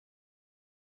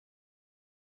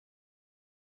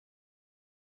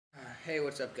Hey,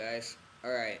 what's up, guys?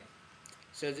 Alright,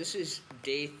 so this is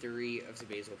day 3 of the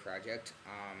Basil project,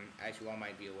 as you all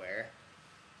might be aware.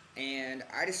 And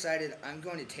I decided I'm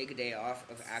going to take a day off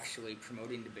of actually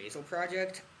promoting the Basil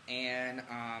project and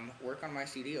work on my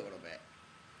CD a little bit.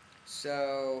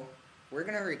 So, we're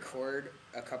going to record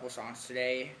a couple songs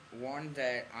today. One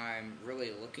that I'm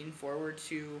really looking forward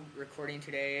to recording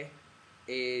today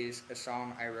is a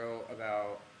song I wrote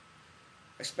about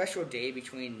a special day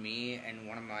between me and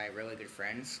one of my really good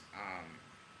friends.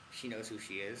 She knows who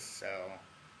she is, so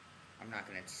I'm not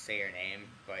going to say her name,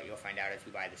 but you'll find out if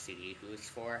you buy the CD who it's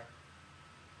for.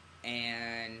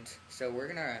 And so we're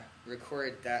going to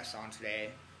record that song today,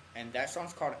 and that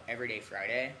song's called Everyday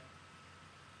Friday.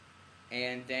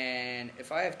 And then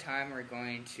if I have time, we're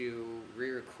going to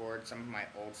re-record some of my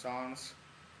old songs,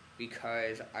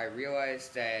 because I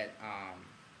realized that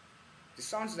the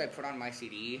songs that I put on my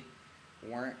CD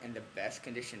weren't in the best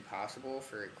condition possible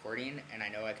for recording, and I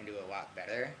know I can do a lot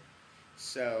better.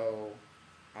 So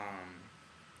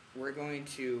we're going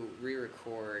to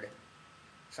re-record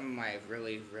some of my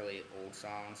really old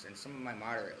songs and some of my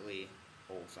moderately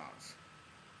old songs,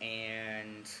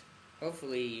 and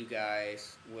hopefully you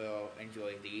guys will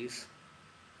enjoy these.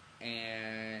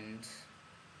 And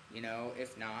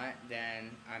if not,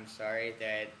 then I'm sorry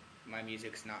that my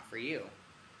music's not for you.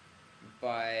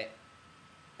 But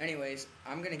anyways,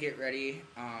 I'm going to get ready.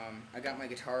 I got my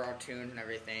guitar all tuned and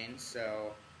everything,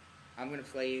 so I'm going to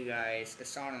play you guys a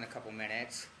song in a couple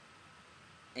minutes.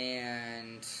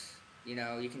 And,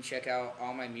 you can check out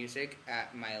all my music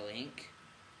at my link,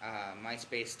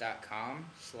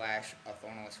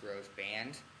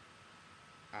 myspace.com/athornlessroseband.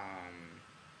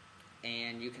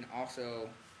 And you can also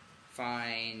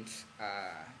find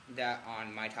that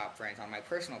on my top friends on my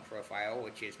personal profile,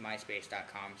 which is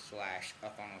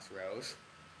myspace.com/athornlessrose.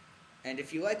 And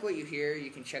if you like what you hear, you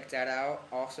can check that out.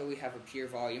 Also, we have a Pure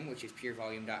Volume, which is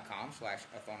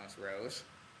purevolume.com/athornlessrose.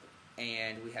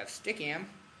 And we have Stickam,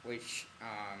 which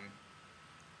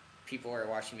people are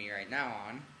watching me right now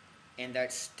on. And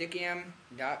that's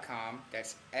stickam.com.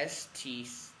 That's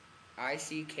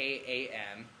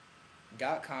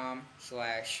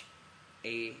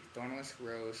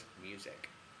stickam.com/athornlessrosemusic.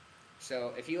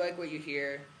 So if you like what you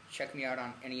hear, check me out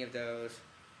on any of those.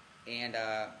 And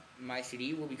my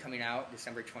CD will be coming out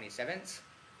December 27th,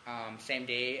 same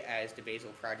day as the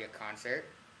Basil Project concert.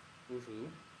 Woohoo,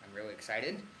 I'm really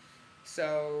excited.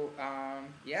 So,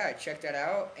 yeah, check that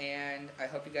out, and I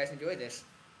hope you guys enjoy this.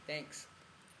 Thanks.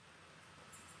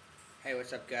 Hey,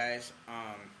 what's up, guys?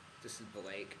 This is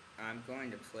Blake. I'm going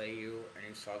to play you a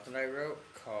new song that I wrote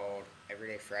called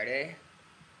Everyday Friday.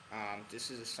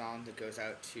 This is a song that goes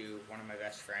out to one of my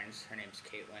best friends. Her name's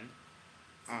Caitlin.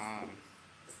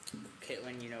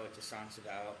 Caitlin, you know what the song's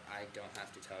about. I don't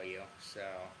have to tell you,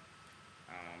 so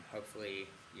hopefully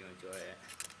you enjoy it.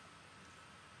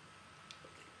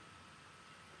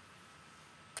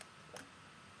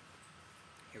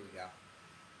 Here we go.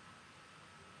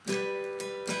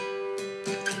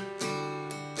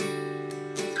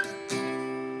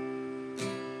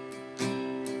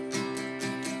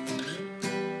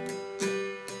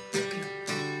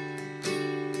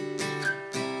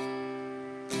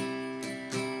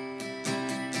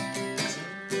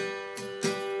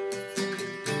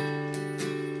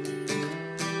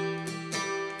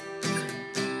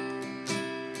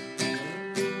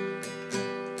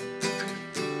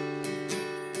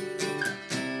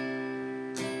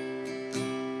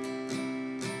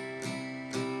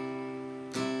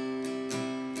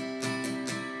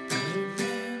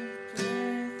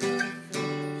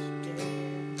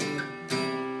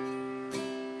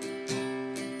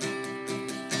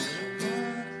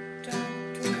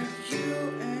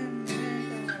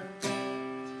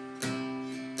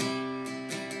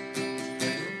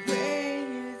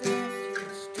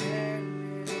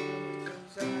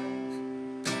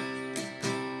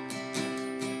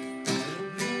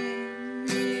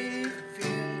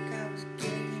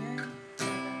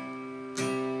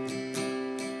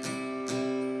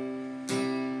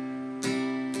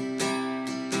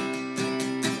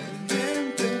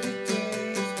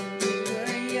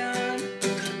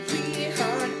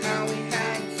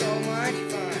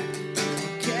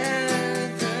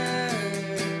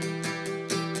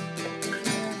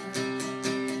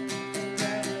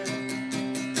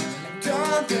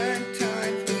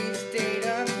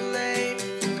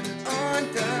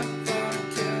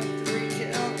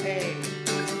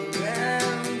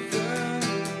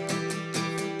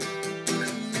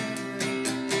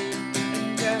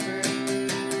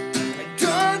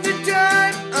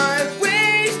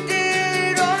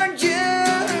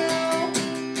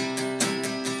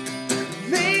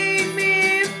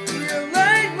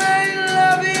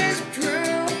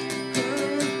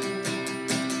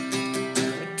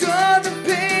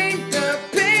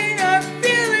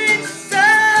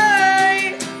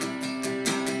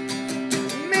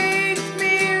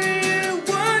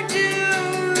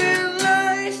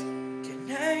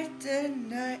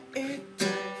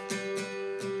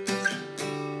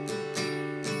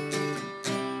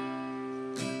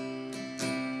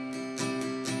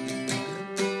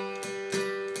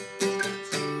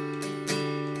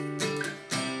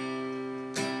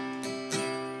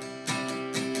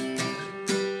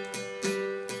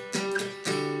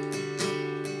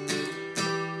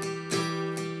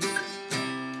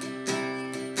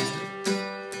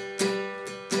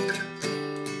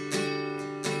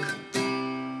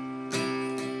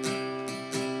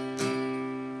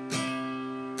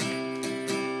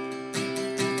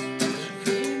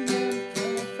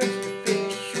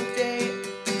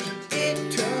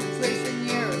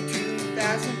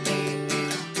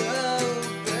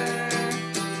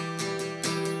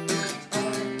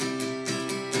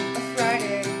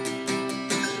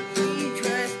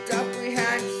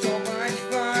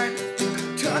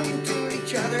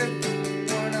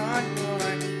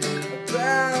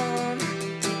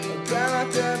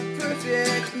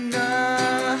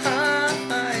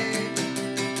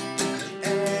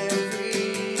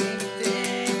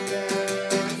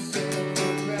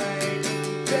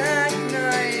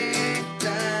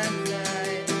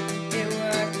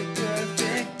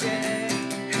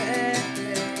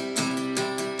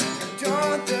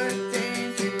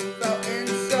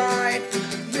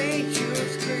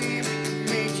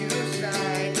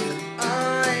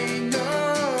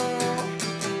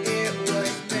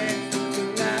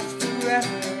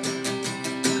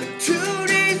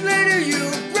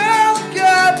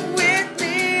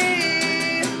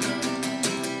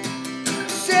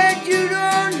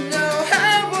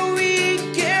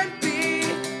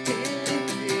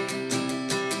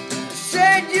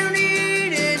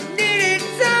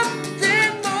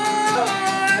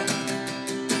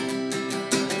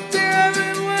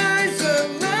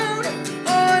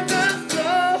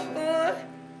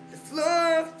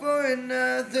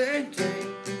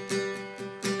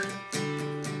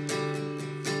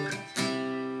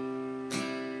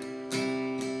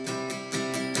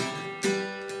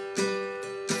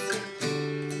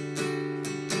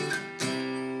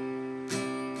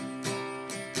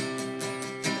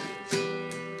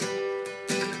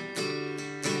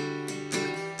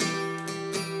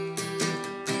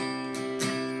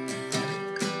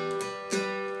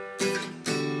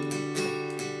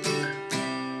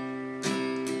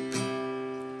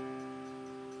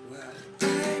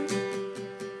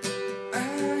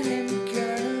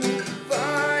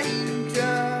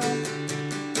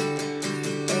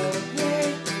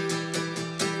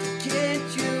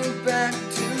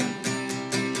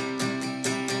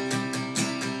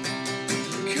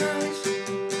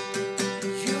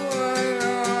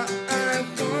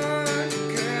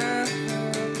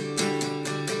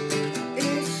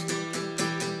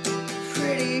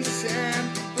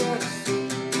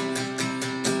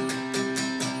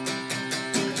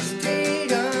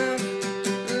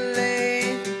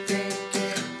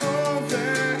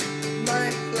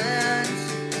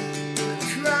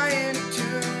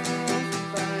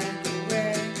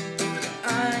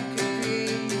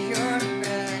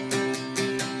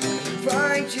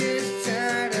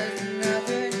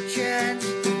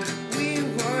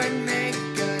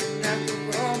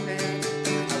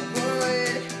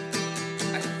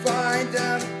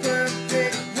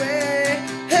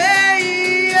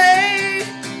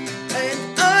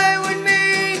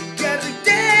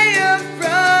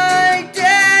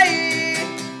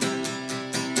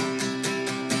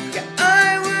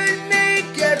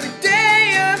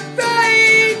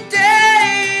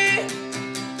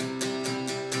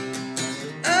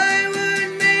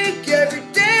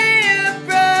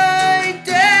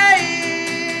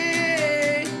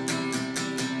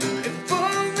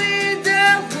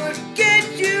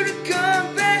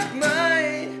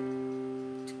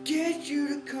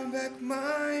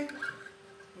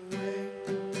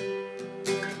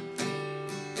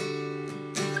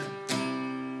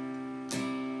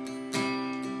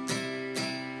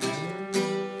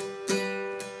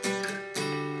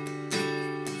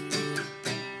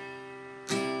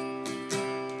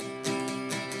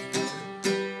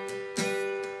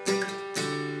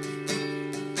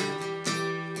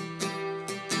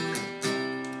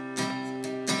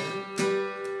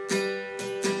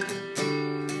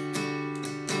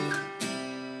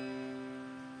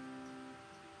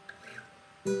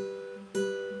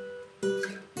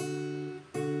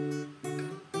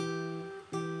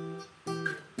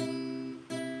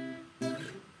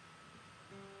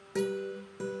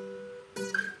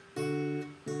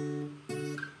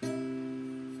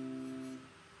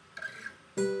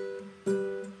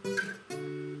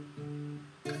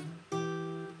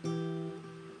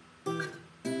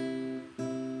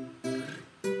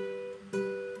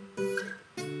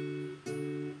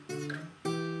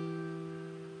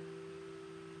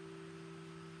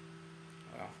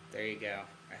 there you go.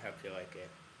 I hope you like it.